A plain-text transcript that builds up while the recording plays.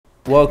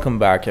Welcome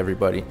back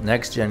everybody,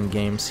 Next Gen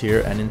Games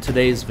here, and in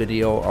today's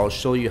video I'll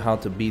show you how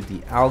to beat the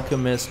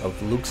Alchemist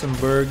of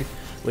Luxembourg,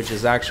 which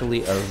is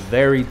actually a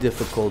very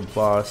difficult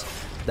boss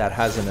that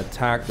has an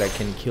attack that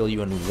can kill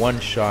you in one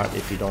shot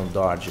if you don't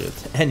dodge it,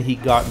 and he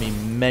got me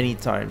many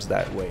times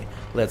that way.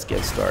 Let's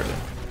get started.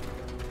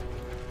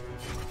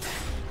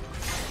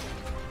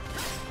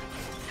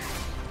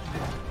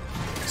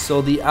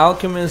 So the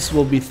Alchemist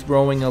will be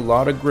throwing a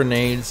lot of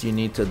grenades. You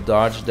need to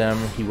dodge them.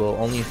 He will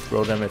only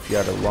throw them if you're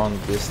at a long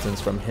distance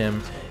from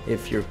him.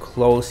 If you're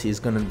close, he's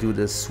going to do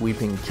this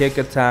sweeping kick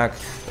attack,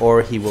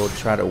 or he will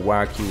try to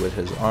whack you with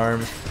his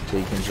arms, so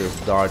you can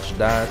just dodge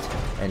that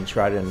and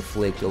try to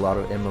inflict a lot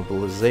of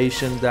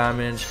immobilization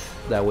damage.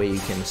 That way you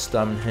can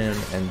stun him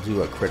and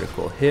do a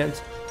critical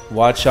hit.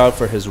 Watch out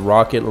for his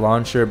rocket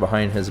launcher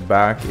behind his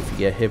back. If you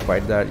get hit by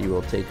that, you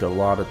will take a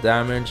lot of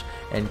damage,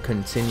 and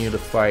continue to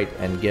fight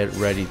and get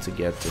ready to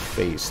get to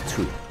phase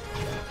 2.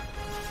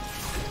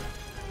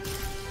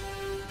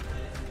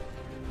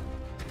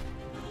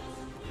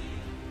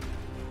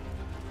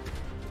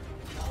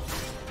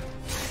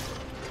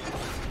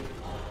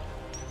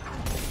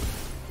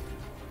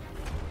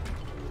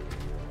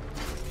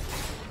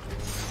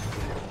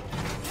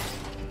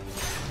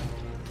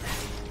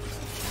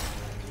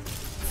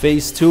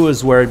 Phase 2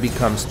 is where it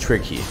becomes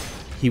tricky.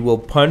 He will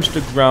punch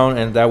the ground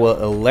and that will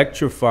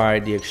electrify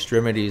the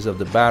extremities of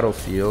the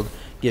battlefield,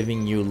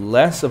 giving you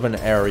less of an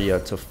area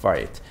to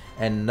fight.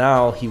 And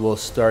now he will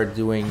start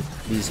doing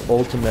these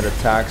ultimate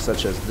attacks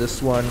such as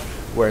this one,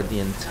 where the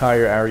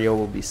entire area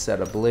will be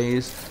set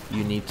ablaze.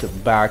 You need to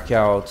back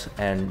out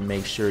and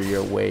make sure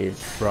you're away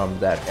from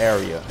that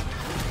area.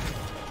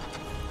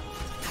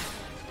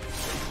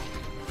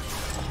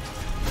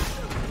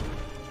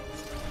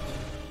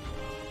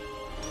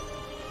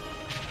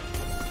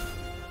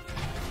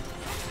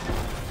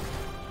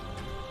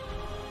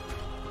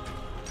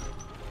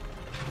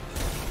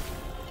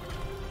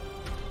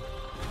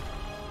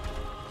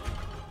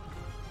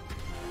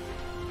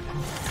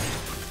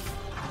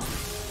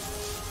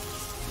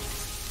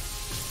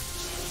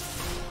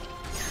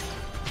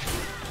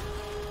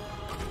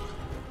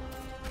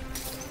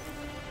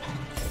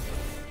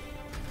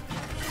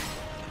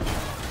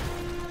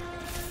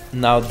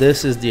 Now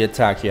this is the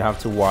attack you have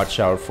to watch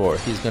out for.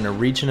 He's going to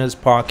reach in his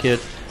pocket,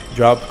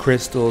 drop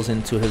crystals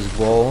into his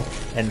bowl,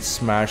 and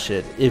smash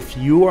it. If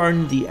you are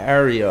in the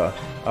area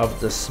of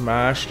the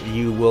smash,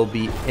 you will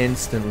be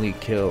instantly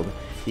killed.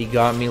 He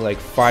got me like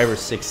 5 or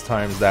 6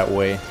 times that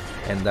way,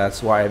 and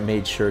that's why I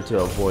made sure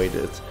to avoid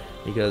it,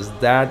 because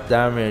that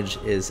damage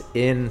is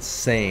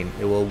insane.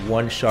 It will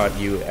one-shot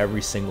you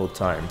every single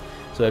time.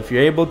 So if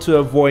you're able to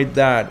avoid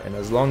that, and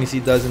as long as he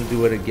doesn't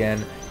do it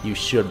again, you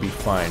should be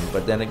fine.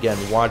 But then again,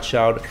 watch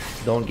out,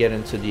 don't get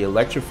into the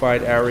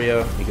electrified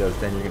area, because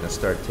then you're going to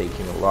start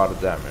taking a lot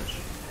of damage.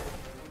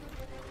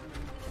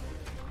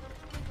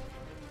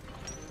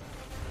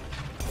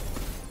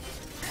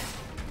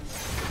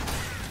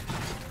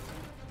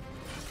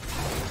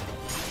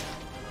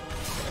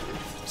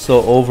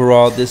 So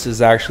overall, this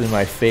is actually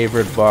my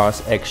favorite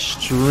boss.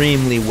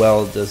 Extremely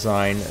well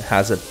designed,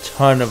 has a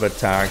ton of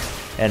attacks,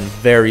 and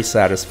very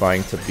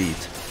satisfying to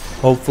beat.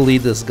 Hopefully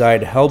this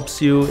guide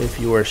helps you if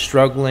you are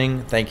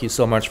struggling. Thank you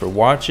so much for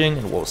watching,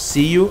 and we'll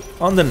see you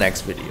on the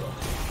next video.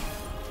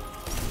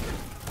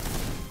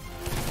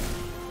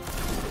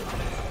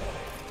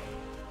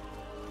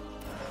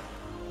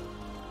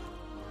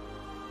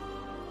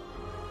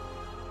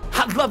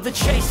 I love the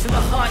chase and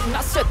the hunt, and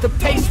I set the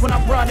pace when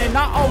I'm running.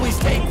 I always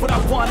take what I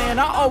want and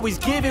I always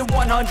give it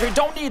 100.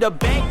 Don't need a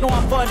bank, no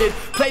I'm funded.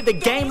 Play the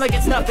game like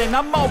it's nothing.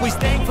 I'm always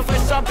thankful for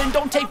something.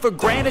 Don't take for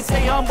granted,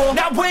 stay humble.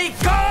 Now wake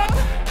up!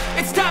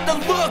 It's time to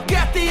look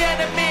at the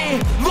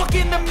enemy. Look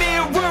in the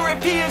mirror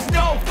if he is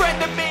no friend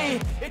to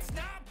me. It's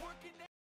not